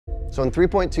So in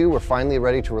 3.2, we're finally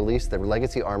ready to release the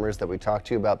legacy armors that we talked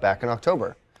to you about back in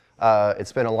October.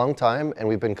 It's been a long time, and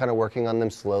we've been kind of working on them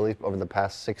slowly over the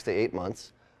past 6 to 8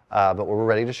 months, but we're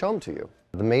ready to show them to you.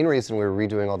 The main reason we were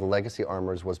redoing all the legacy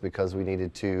armors was because we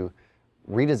needed to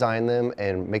redesign them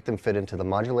and make them fit into the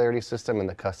modularity system and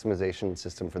the customization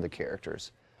system for the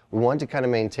characters. We wanted to kind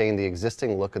of maintain the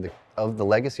existing look of the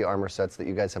legacy armor sets that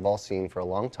you guys have all seen for a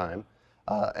long time,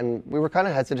 and we were kind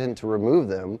of hesitant to remove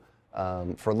them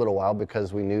for a little while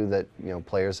because we knew that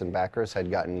players and backers had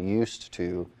gotten used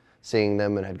to seeing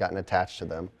them and had gotten attached to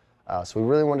them. So we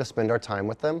really wanted to spend our time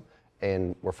with them,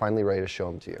 and we're finally ready to show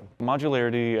them to you.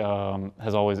 Modularity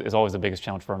is always the biggest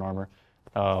challenge for an armor.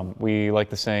 We like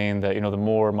the saying that the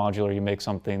more modular you make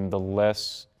something, the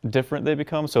less different they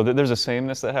become. So there's a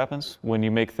sameness that happens when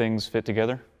you make things fit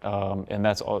together, and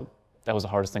that was the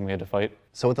hardest thing we had to fight.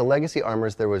 So with the legacy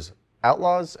armors, there was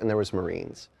Outlaws and there was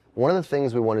Marines. One of the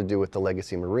things we wanted to do with the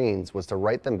legacy Marines was to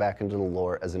write them back into the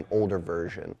lore as an older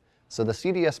version. So the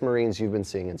CDS Marines you've been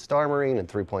seeing in Star Marine and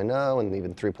 3.0 and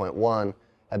even 3.1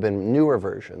 have been newer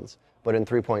versions. But in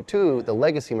 3.2, the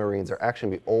legacy Marines are actually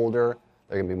going to be older,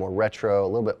 they're going to be more retro, a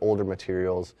little bit older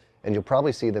materials, and you'll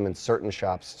probably see them in certain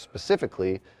shops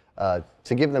specifically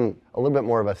to give them a little bit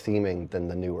more of a theming than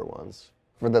the newer ones.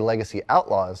 For the legacy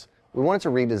Outlaws, we wanted to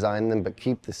redesign them but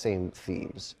keep the same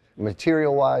themes.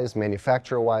 Material-wise,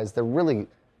 manufacturer-wise,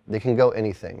 they can go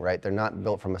anything, right? They're not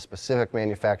built from a specific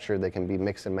manufacturer. They can be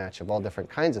mix and match of all different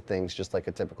kinds of things, just like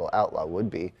a typical Outlaw would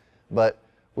be. But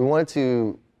we wanted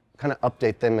to kind of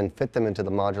update them and fit them into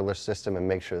the modular system and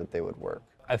make sure that they would work.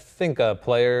 I think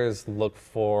players look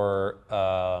for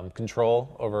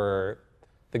control over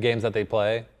the games that they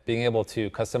play. Being able to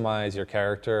customize your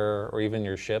character or even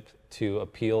your ship to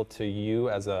appeal to you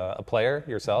as a player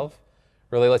yourself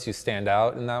really lets you stand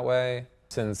out in that way.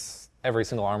 Since every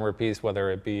single armor piece,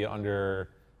 whether it be under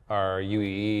our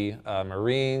UEE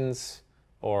Marines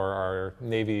or our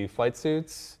Navy flight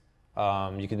suits,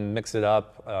 you can mix it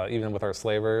up even with our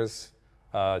slavers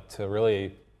to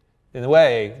really, in a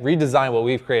way, redesign what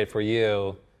we've created for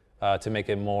you to make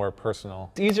it more personal.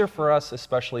 It's easier for us,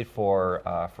 especially for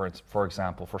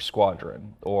example, for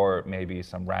Squadron, or maybe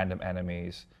some random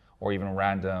enemies, or even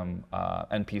random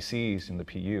NPCs in the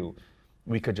PU.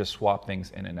 We could just swap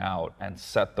things in and out and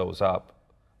set those up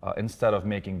instead of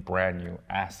making brand new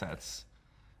assets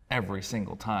every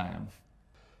single time.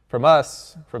 From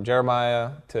us, from Jeremiah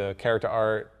to character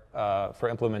art, for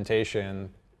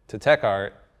implementation to tech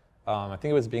art, I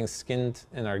think it was being skinned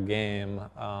in our game.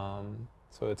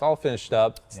 So it's all finished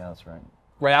up. Yeah, that's right.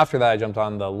 Right after that, I jumped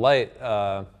on the light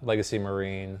Legacy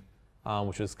Marine,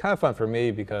 which was kind of fun for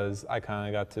me because I kind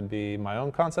of got to be my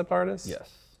own concept artist. Yes.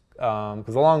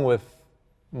 Because along with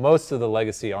most of the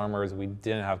legacy armors, we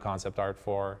didn't have concept art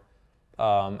for.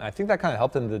 I think that kind of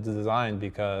helped in the design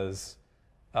because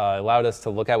it allowed us to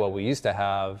look at what we used to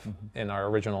have in our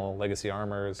original legacy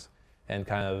armors and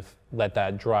kind of let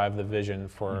that drive the vision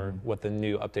for what the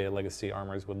new updated legacy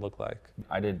armors would look like.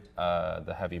 I did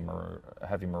the heavy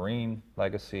Marine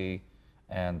legacy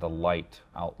and the light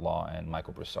Outlaw, and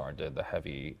Michael Broussard did the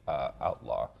heavy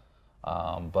Outlaw.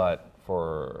 But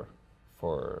for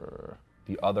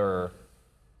the other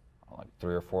like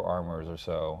 3 or 4 armors or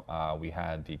so, we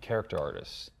had the character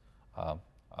artists,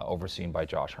 overseen by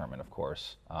Josh Herman, of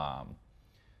course,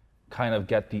 kind of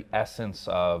get the essence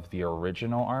of the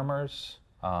original armors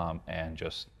and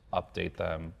just update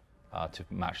them to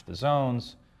match the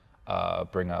zones,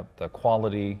 bring up the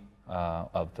quality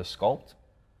of the sculpt,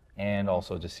 and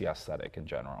also just the aesthetic in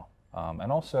general.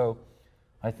 And also,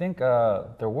 I think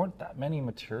there weren't that many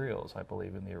materials, I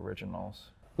believe, in the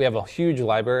originals. We have a huge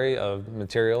library of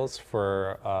materials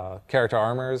for character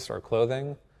armors or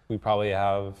clothing. We probably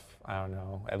have, I don't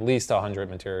know, at least 100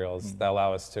 materials that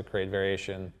allow us to create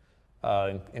variation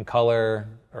in color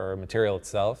or material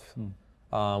itself.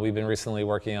 We've been recently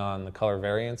working on the color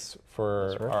variants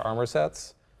for our armor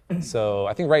sets. So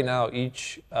I think right now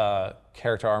each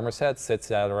character armor set sits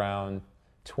at around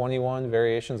 21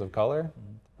 variations of color,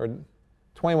 or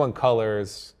 21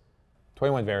 colors,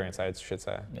 21 variants, I should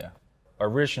say. Yeah.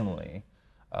 Originally,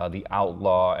 the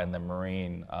Outlaw and the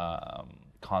Marine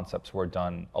concepts were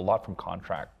done a lot from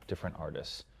contract, different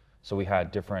artists. So we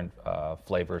had different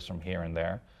flavors from here and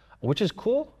there, which is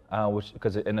cool,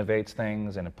 because it innovates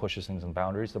things and it pushes things in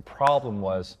boundaries. The problem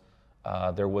was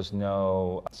there was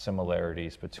no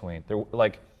similarities between,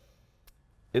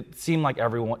 it seemed like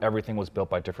everything was built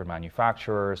by different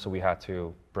manufacturers, so we had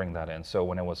to bring that in. So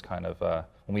when it was kind of,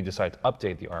 when we decided to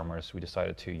update the armors, we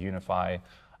decided to unify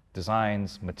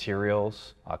designs,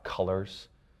 materials, colors.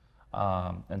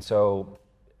 And so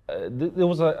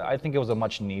I think it was a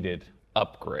much needed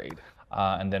upgrade.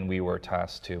 And then we were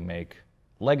tasked to make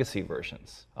legacy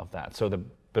versions of that, so the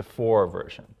before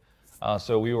version.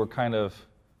 So we were kind of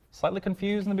slightly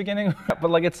confused in the beginning, but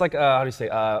like it's like how do you say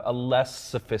a less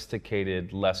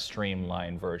sophisticated, less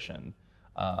streamlined version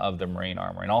of the Marine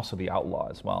armor, and also the Outlaw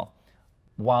as well,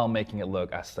 while making it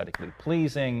look aesthetically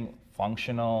pleasing,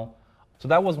 functional. So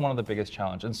that was one of the biggest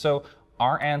challenges. And so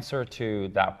our answer to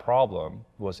that problem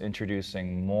was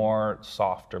introducing more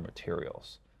softer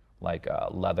materials like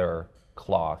leather,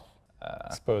 cloth.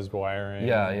 Exposed wiring,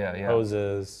 Yeah.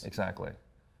 hoses. Exactly.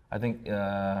 I think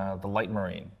the light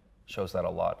marine shows that a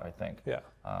lot, I think. Yeah.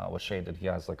 With shaded, he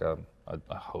has like a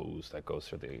hose that goes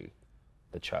through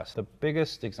the chest. The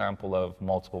biggest example of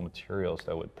multiple materials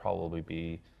that would probably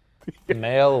be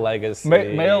Male Legacy.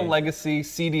 Male Legacy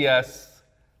CDS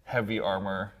heavy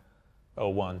armor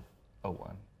 '01.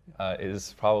 01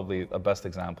 is probably the best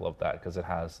example of that, because it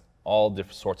has all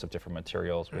different sorts of different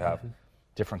materials. We have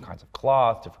different kinds of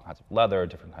cloth, different kinds of leather,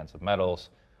 different kinds of metals,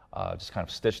 just kind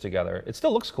of stitched together. It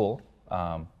still looks cool,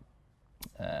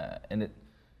 and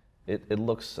it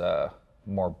looks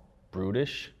more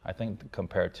brutish, I think,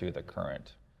 compared to the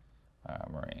current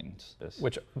Marines.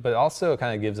 But also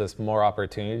kind of gives us more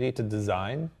opportunity to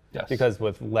design. Yes. Because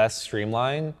with less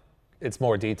streamline, it's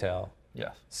more detail.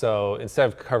 Yes. So instead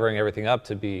of covering everything up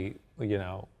to be,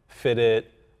 fitted,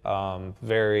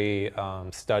 very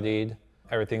studied,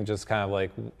 everything just kind of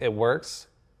like, it works.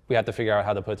 We have to figure out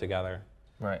how to put it together.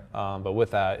 Right. But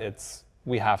with that,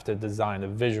 we have to design a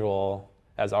visual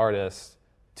as artists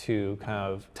to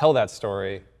kind of tell that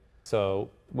story. So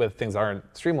with things that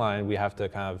aren't streamlined, we have to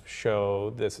kind of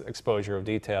show this exposure of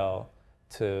detail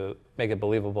to make it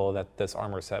believable that this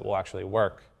armor set will actually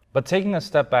work. But taking a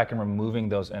step back and removing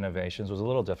those innovations was a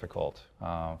little difficult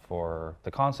for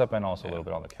the concept, and also a little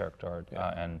bit on the character art,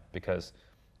 and because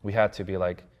we had to be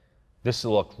like, this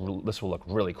will look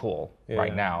really cool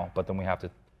right now, but then we have to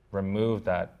remove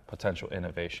that potential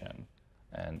innovation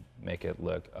and make it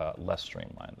look less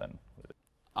streamlined than.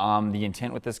 The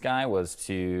intent with this guy was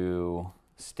to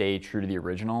stay true to the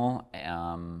original.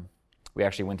 We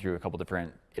actually went through a couple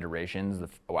different iterations.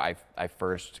 I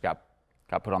first got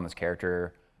put on this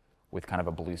character with kind of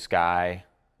a blue sky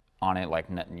on it, like,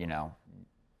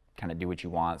 kind of do what you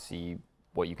want, see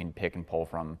what you can pick and pull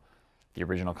from the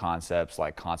original concepts,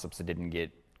 like concepts that didn't get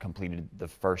completed the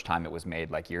first time it was made,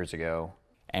 like years ago.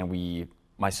 And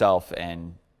myself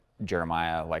and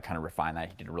Jeremiah, like, kind of refined that.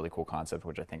 He did a really cool concept,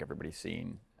 which I think everybody's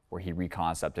seen, where he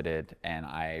reconcepted it, and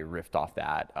I riffed off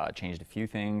that, changed a few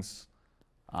things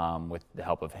with the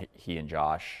help of he and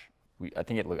Josh. I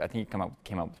think he came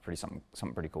up with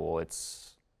something pretty cool.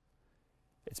 It's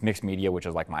mixed media, which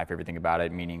is like my favorite thing about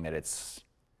it, meaning that it's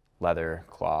leather,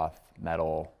 cloth,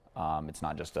 metal. It's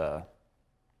not just an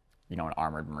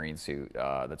armored marine suit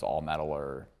that's all metal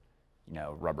or,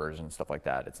 rubbers and stuff like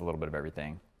that. It's a little bit of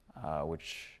everything,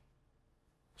 which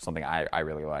is something I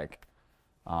really like.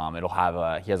 It'll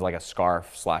have he has like a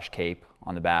scarf / cape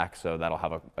on the back, so that'll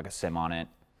have a sim on it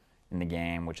in the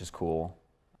game, which is cool.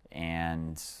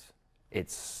 And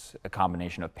it's a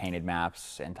combination of painted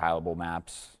maps and tileable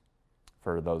maps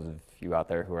for those of you out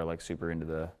there who are like super into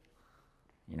the,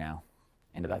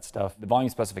 into that stuff. The volume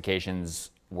specifications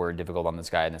were difficult on this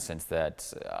guy in the sense that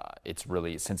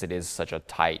since it is such a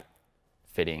tight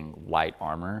fitting light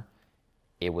armor,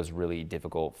 it was really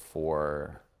difficult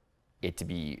for it to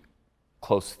be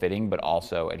close fitting, but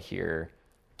also adhere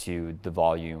to the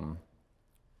volume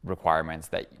requirements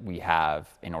that we have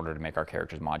in order to make our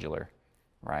characters modular,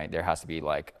 right? There has to be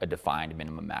like a defined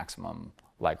minimum maximum,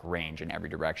 like range in every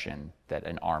direction that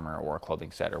an armor or a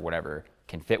clothing set or whatever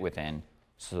can fit within,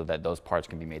 so that those parts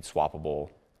can be made swappable,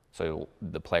 so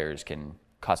the players can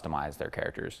customize their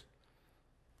characters.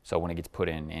 So when it gets put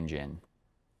in engine,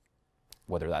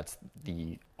 whether that's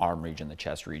the arm region, the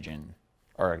chest region,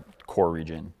 or core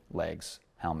region, legs,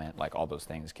 helmet, like all those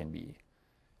things can be,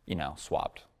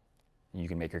 swapped. You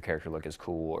can make your character look as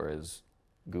cool or as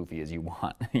goofy as you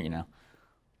want,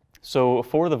 So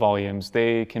for the volumes,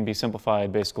 they can be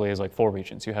simplified basically as like 4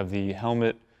 regions. You have the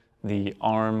helmet, the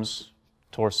arms,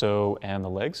 torso, and the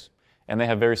legs. And they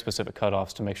have very specific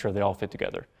cutoffs to make sure they all fit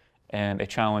together. And a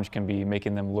challenge can be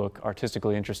making them look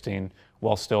artistically interesting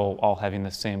while still all having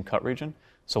the same cut region.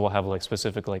 So we'll have like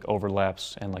specific like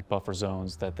overlaps and like buffer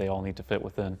zones that they all need to fit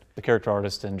within. The character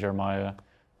artist and Jeremiah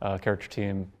character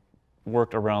team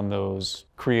worked around those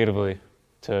creatively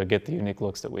to get the unique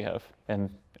looks that we have and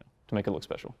to make it look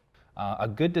special. A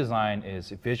good design is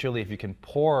visually if you can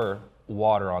pour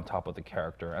water on top of the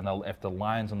character, and if the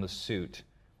lines on the suit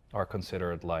are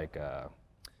considered like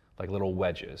little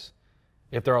wedges.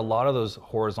 If there are a lot of those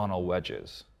horizontal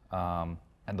wedges, and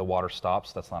and the water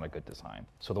stops, that's not a good design.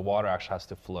 So the water actually has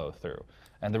to flow through.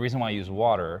 And the reason why I use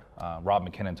water, Rob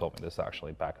McKinnon told me this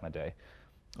actually back in the day,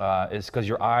 is because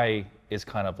your eye is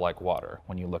kind of like water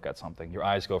when you look at something. Your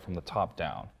eyes go from the top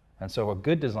down. And so a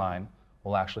good design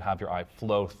will actually have your eye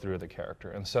flow through the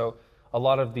character. And so a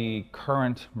lot of the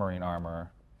current Marine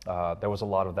armor, there was a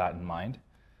lot of that in mind.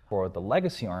 For the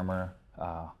Legacy armor,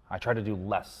 I try to do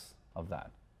less of that.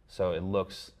 So it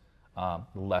looks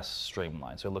less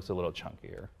streamlined, so it looks a little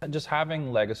chunkier. And just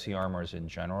having Legacy armors in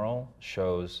general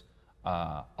shows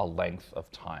a length of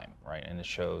time, right? And it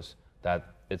shows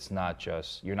that it's not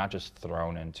just, you're not just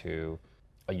thrown into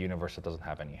a universe that doesn't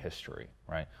have any history,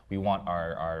 right? We want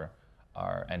our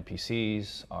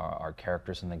NPCs, our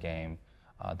characters in the game,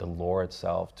 the lore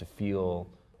itself to feel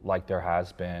like there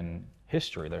has been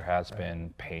history, there has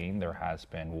been pain, there has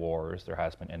been wars, there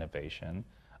has been innovation,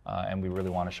 and we really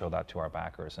want to show that to our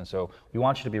backers. And so we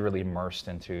want you to be really immersed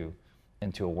into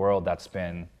a world that's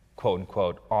been quote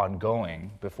unquote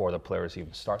ongoing before the players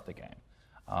even start the game.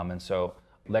 And so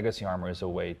Legacy armor is a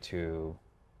way to,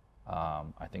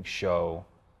 I think, show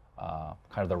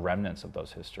kind of the remnants of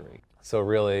those history. So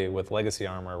really, with Legacy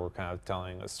armor, we're kind of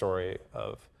telling a story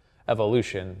of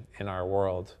evolution in our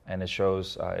world. And it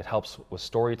shows, it helps with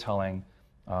storytelling,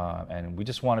 and we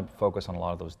just want to focus on a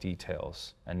lot of those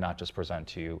details and not just present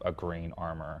to you a green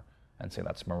armor and say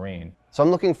that's Marine. So I'm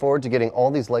looking forward to getting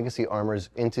all these Legacy armors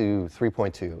into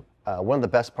 3.2. One of the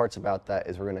best parts about that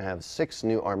is we're going to have 6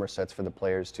 new armor sets for the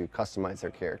players to customize their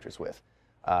characters with.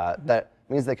 That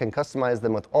means they can customize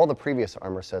them with all the previous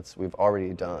armor sets we've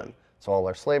already done. So all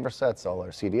our Slaver sets, all our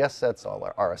CDS sets, all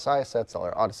our RSI sets, all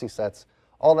our Odyssey sets,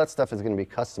 all that stuff is going to be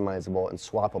customizable and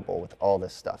swappable with all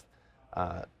this stuff.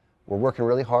 We're working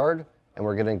really hard, and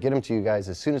we're going to get them to you guys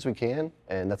as soon as we can,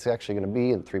 and that's actually going to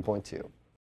be in 3.2.